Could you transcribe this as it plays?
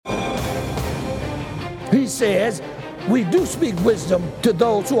He says, we do speak wisdom to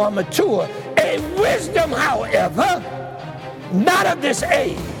those who are mature. A wisdom, however, not of this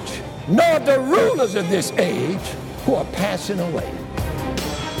age, nor the rulers of this age who are passing away.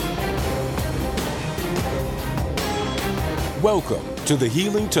 Welcome to the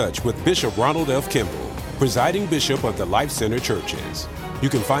Healing Touch with Bishop Ronald F. Kimble, presiding bishop of the Life Center Churches. You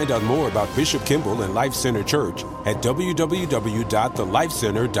can find out more about Bishop Kimble and Life Center Church at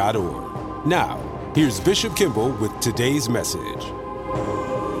www.thelifecenter.org. Now, here's Bishop Kimble with today's message.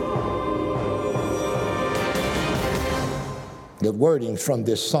 The wording from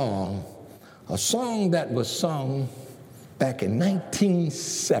this song, a song that was sung back in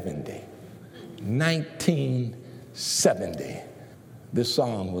 1970. 1970, this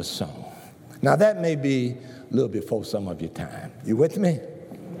song was sung. Now that may be a little before some of your time. You with me?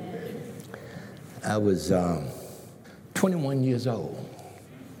 I was 21 years old.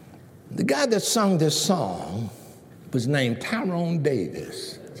 The guy that sung this song was named Tyrone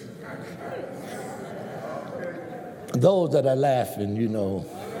Davis. Those that are laughing, you know,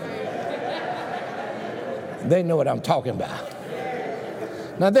 they know what I'm talking about.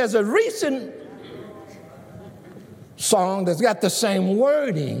 Now there's a recent song that's got the same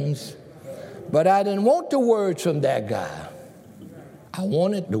wordings, but I didn't want the words from that guy. I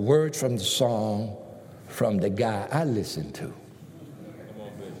wanted the words from the song from the guy I listened to,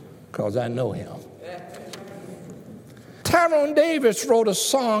 because I know him. Tyrone Davis wrote a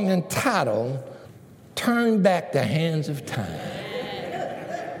song entitled, Turn Back the Hands of Time.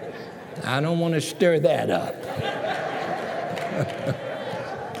 I don't want to stir that up.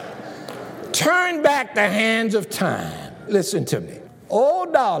 Turn back the hands of time. Listen to me. Oh,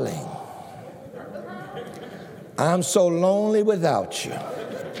 darling, I'm so lonely without you.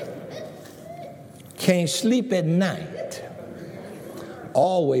 Can't sleep at night.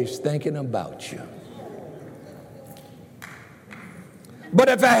 Always thinking about you. But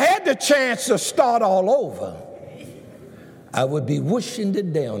if I had the chance to start all over, I would be wishing the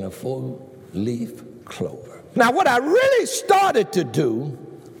day on a four-leaf clover. Now, what I really started to do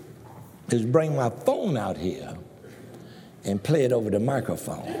is bring my phone out here and play it over the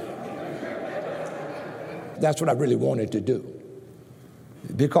microphone. That's what I really wanted to do,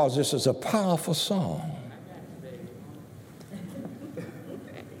 because this is a powerful song.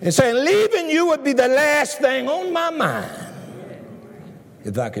 And saying, leaving you would be the last thing on my mind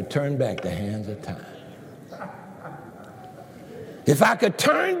if I could turn back the hands of time. If I could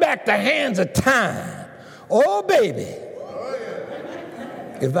turn back the hands of time, oh baby,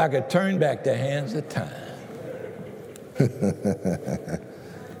 if I could turn back the hands of time.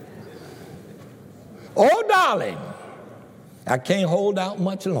 Oh, darling, I can't hold out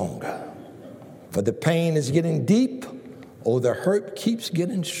much longer, for the pain is getting deep, or the hurt keeps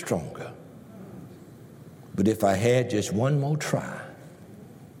getting stronger. But if I had just one more try,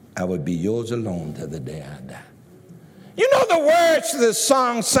 I would be yours alone till the day I die. You know, the words to this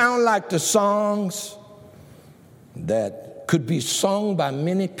song sound like the songs that could be sung by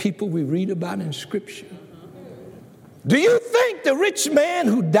many people we read about in Scripture. Do you think the rich man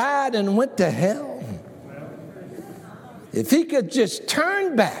who died and went to hell, if he could just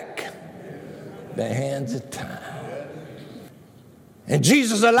turn back the hands of time? And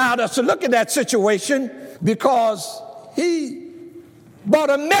Jesus allowed us to look at that situation because he brought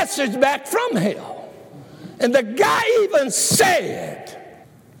a message back from hell. And the guy even said,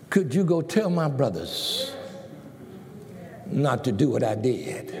 could you go tell my brothers not to do what I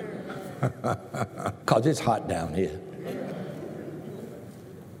did? Because it's hot down here.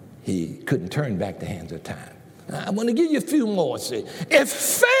 He couldn't turn back the hands of time. Now, I want to give you a few more. See, if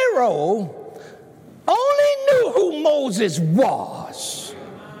Pharaoh only knew who Moses was,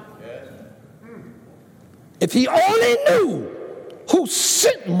 if he only knew who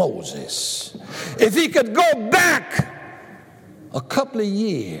sent Moses, if he could go back a couple of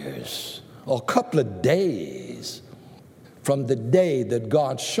years or a couple of days from the day that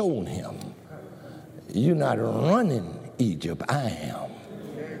God showed him, you're not running Egypt, I am.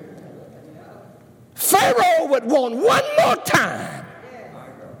 Pharaoh would want one more time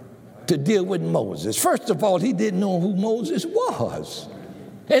to deal with Moses. First of all, he didn't know who Moses was.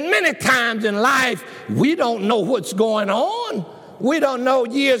 And many times in life, we don't know what's going on. We don't know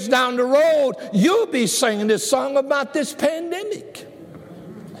years down the road, you'll be singing this song about this pandemic.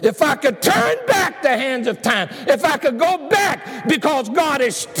 If I could turn back the hands of time, if I could go back, because God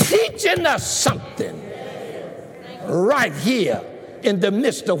is teaching us something right here in the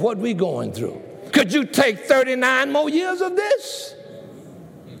midst of what we're going through. Could you take 39 more years of this?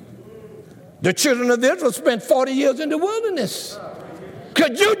 The children of Israel spent 40 years in the wilderness.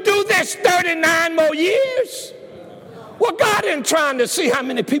 Could you do this 39 more years? Well, God isn't trying to see how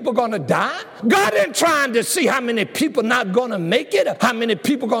many people are going to die. God isn't trying to see how many people not going to make it, how many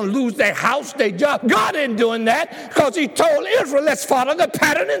people going to lose their house, their job. God isn't doing that because he told Israel, let's follow the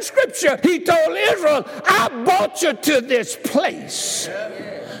pattern in Scripture. He told Israel, I brought you to this place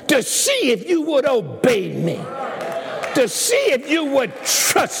to see if you would obey me, to see if you would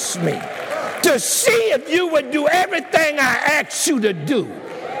trust me, to see if you would do everything I asked you to do.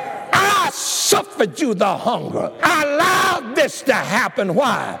 I suffered you the hunger. I allowed this to happen.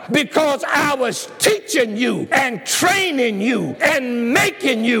 Why? Because I was teaching you and training you and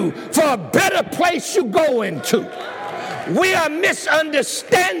making you for a better place you go into. We are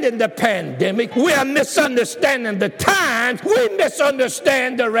misunderstanding the pandemic. We are misunderstanding the times. We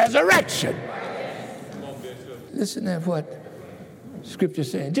misunderstand the resurrection. Listen to what Scripture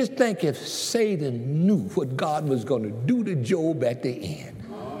is saying. Just think if Satan knew what God was going to do to Job at the end.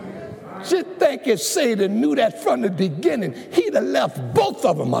 Just think if Satan knew that from the beginning, he'd have left both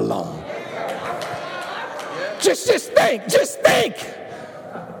of them alone. Just think.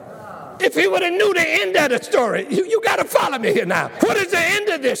 If he would have knew the end of the story, you got to follow me here now. What is the end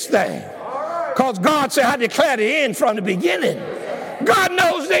of this thing? Because God said, I declare the end from the beginning. God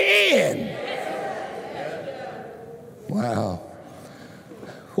knows the end. Wow.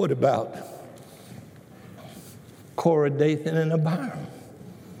 What about Korah, Dathan, and Abiram?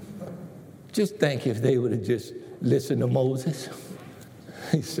 Just think if they would have just listened to Moses.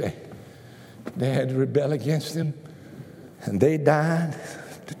 He said they had to rebel against him, and they died,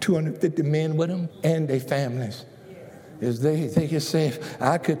 the 250 men with them, and their families. As they could say, if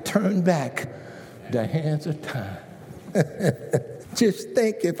I could turn back the hands of time. Just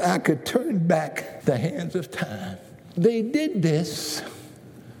think if I could turn back the hands of time. They did this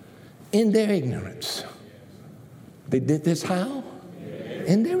in their ignorance. They did this how?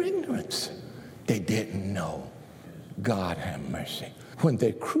 In their ignorance. They didn't know. God have mercy. When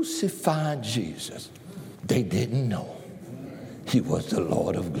they crucified Jesus, they didn't know he was the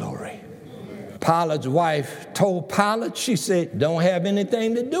Lord of glory. Pilate's wife told Pilate, she said, don't have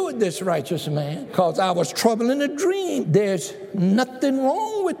anything to do with this righteous man because I was troubled in a dream. There's nothing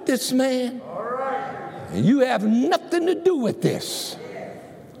wrong with this man. You have nothing to do with this.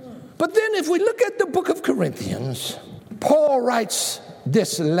 But then if we look at the book of Corinthians, Paul writes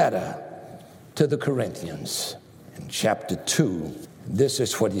this letter to the Corinthians. In chapter 2, this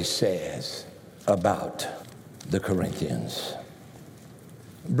is what he says about the Corinthians.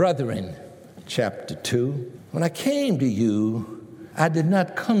 Brethren, chapter 2, when I came to you, I did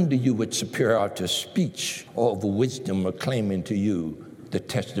not come to you with superiority of speech or of wisdom or claiming to you the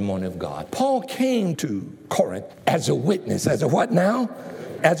testimony of God. Paul came to Corinth as a witness. As a what now?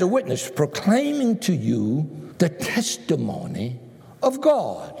 As a witness, proclaiming to you the testimony of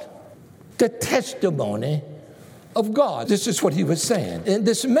God. The testimony of God. This is what he was saying. And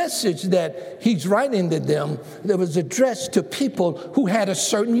this message that he's writing to them, that was addressed to people who had a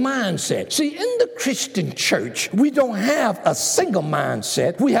certain mindset. See, in the Christian church, we don't have a single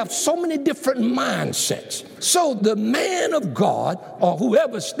mindset. We have so many different mindsets. So the man of God, or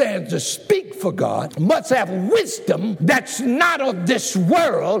whoever stands to speak for God, must have wisdom that's not of this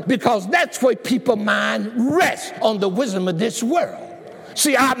world, because that's where people's mind rests, on the wisdom of this world.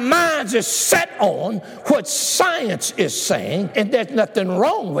 See, our minds are set on what science is saying, and there's nothing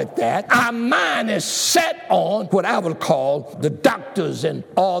wrong with that. Our mind is set on what I would call the doctors and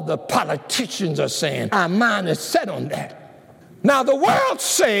all the politicians are saying. Our mind is set on that. Now, the world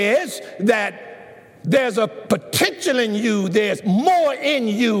says that there's a potential in you, there's more in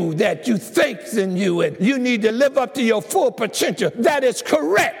you that you think than you, and you need to live up to your full potential. That is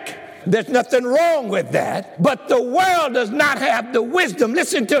correct. There's nothing wrong with that. But the world does not have the wisdom.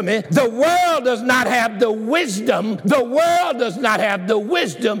 Listen to me. The world does not have the wisdom. The world does not have the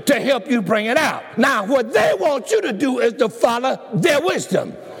wisdom to help you bring it out. Now, what they want you to do is to follow their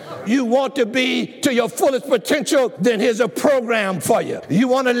wisdom. You want to be to your fullest potential, then here's a program for you. You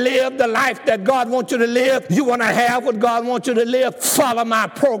want to live the life that God wants you to live. You want to have what God wants you to live. Follow my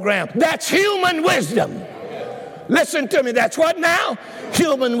program. That's human wisdom. Listen to me. That's what now?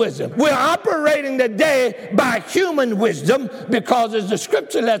 Human wisdom. We're operating today by human wisdom because, as the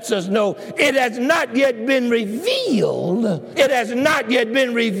scripture lets us know, it has not yet been revealed. It has not yet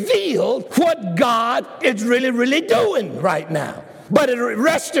been revealed what God is really doing right now. But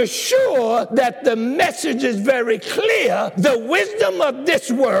rest assured that the message is very clear. The wisdom of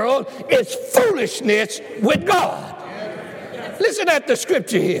this world is foolishness with God. Listen at the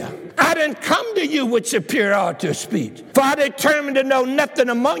scripture here. I didn't come to you with superiority of speech, for I determined to know nothing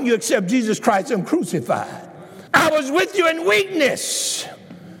among you except Jesus Christ and crucified. I was with you in weakness.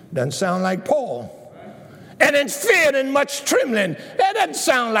 Doesn't sound like Paul. And in fear and much trembling. That doesn't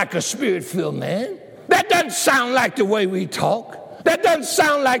sound like a spirit-filled man. That doesn't sound like the way we talk. That doesn't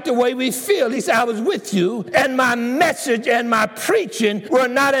sound like the way we feel. He said, I was with you, and my message and my preaching were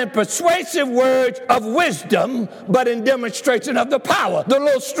not in persuasive words of wisdom, but in demonstration of the power. The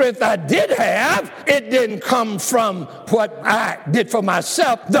little strength I did have, it didn't come from what I did for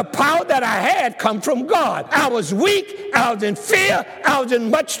myself. The power that I had come from God. I was weak, I was in fear, I was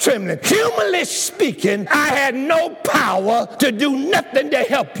in much trembling. Humanly speaking, I had no power to do nothing to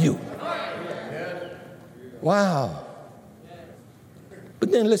help you. Wow.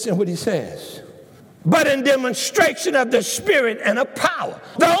 But then listen to what he says. But in demonstration of the Spirit and of power.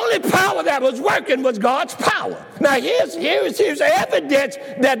 The only power that was working was God's power. Now here's evidence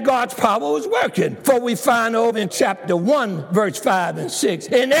that God's power was working. For we find over in chapter 1, verse 5 and 6.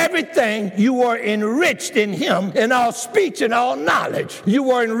 In everything you were enriched in him, in all speech and all knowledge. You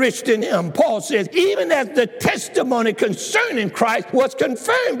were enriched in him. Paul says, even as the testimony concerning Christ was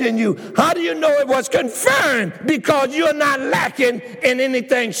confirmed in you. How do you know it was confirmed? Because you're not lacking in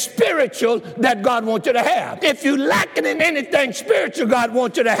anything spiritual that God wants you to have. If you're lacking in anything spiritual God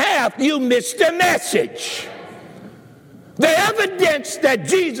wants you to have, you missed the message. The evidence that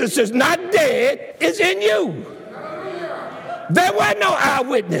Jesus is not dead is in you. There were no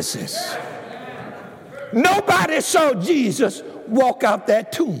eyewitnesses. Nobody saw Jesus walk out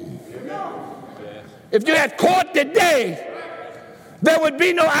that tomb. If you had court today, there would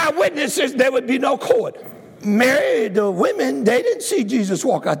be no eyewitnesses, there would be no court. Mary, the women, they didn't see Jesus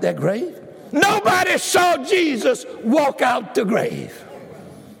walk out that grave. Nobody saw Jesus walk out the grave.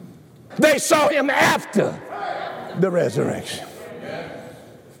 They saw him after the resurrection.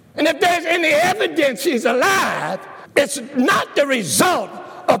 And if there's any evidence he's alive, it's not the result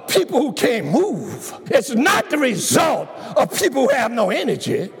of people who can't move. It's not the result of people who have no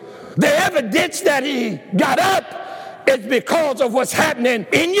energy. The evidence that he got up is because of what's happening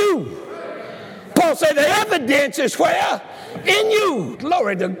in you. Paul said the evidence is where? In you.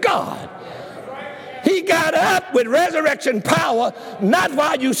 Glory to God. He got up with resurrection power, not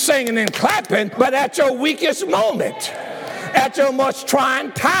while you singing and clapping, but at your weakest moment, at your most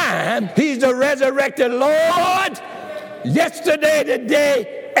trying time. He's the resurrected Lord, yesterday,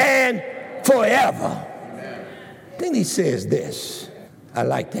 today, and forever. Then he says this. I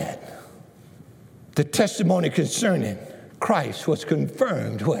like that. The testimony concerning Christ was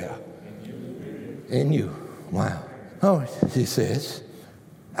confirmed where? In you. Wow. Oh, he says,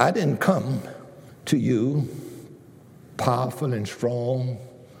 I didn't come to you powerful and strong,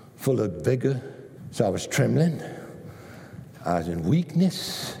 full of vigor. So I was trembling. I was in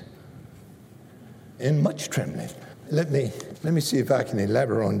weakness and much trembling. Let me see if I can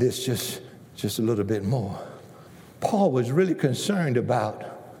elaborate on this just a little bit more. Paul was really concerned about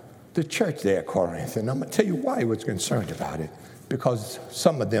the church there at Corinth, and I'm going to tell you why he was concerned about it. Because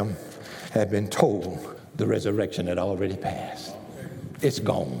some of them had been told the resurrection had already passed. It's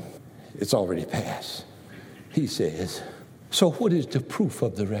gone. It's already passed. He says, so what is the proof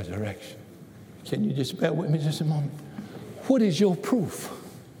of the resurrection? Can you just bear with me just a moment? What is your proof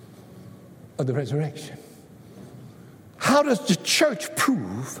of the resurrection? How does the church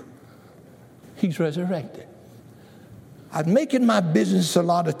prove he's resurrected? I make it my business a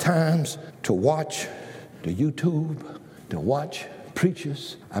lot of times to watch the YouTube, to watch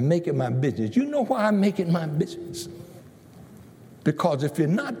preachers. I make it my business. You know why I make it my business? Because if you're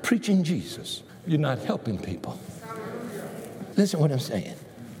not preaching Jesus, you're not helping people. Listen to what I'm saying.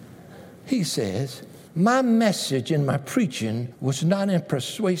 He says, my message and my preaching was not in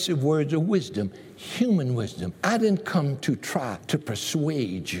persuasive words of wisdom, human wisdom. I didn't come to try to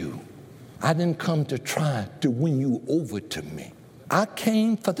persuade you. I didn't come to try to win you over to me. I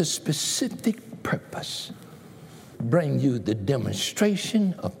came for the specific purpose, bring you the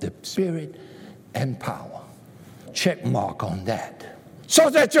demonstration of the Spirit and power. Check mark on that. So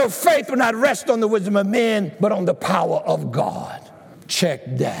that your faith will not rest on the wisdom of men, but on the power of God.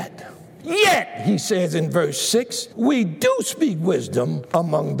 Check that. Yet, he says in verse 6, we do speak wisdom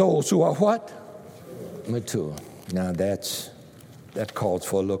among those who are what? Mature. Now that calls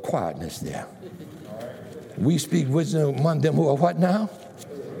for a little quietness there. We speak wisdom among them who are what now?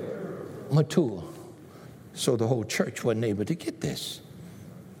 Mature. So the whole church wasn't able to get this.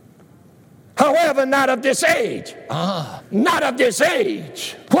 However, not of this age. Not of this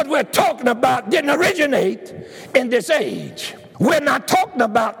age. What we're talking about didn't originate in this age. We're not talking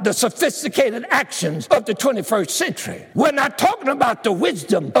about the sophisticated actions of the 21st century. We're not talking about the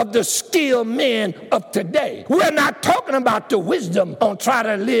wisdom of the skilled men of today. We're not talking about the wisdom on how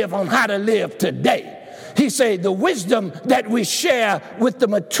to live today. He said the wisdom that we share with the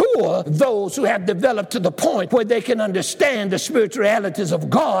mature, those who have developed to the point where they can understand the spiritual realities of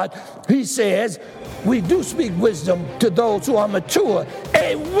God, he says, we do speak wisdom to those who are mature.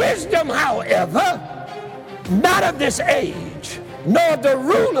 A wisdom, however, not of this age, nor the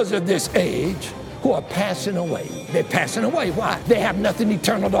rulers of this age, who are passing away. They're passing away. Why? They have nothing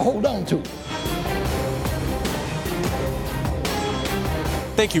eternal to hold on to.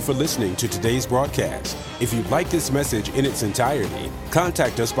 Thank you for listening to today's broadcast. If you'd like this message in its entirety,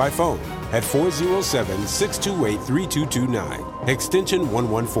 contact us by phone at 407-628-3229, extension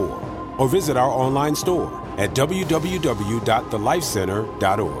 114, or visit our online store at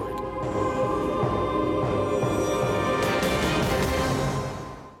www.thelifecenter.org.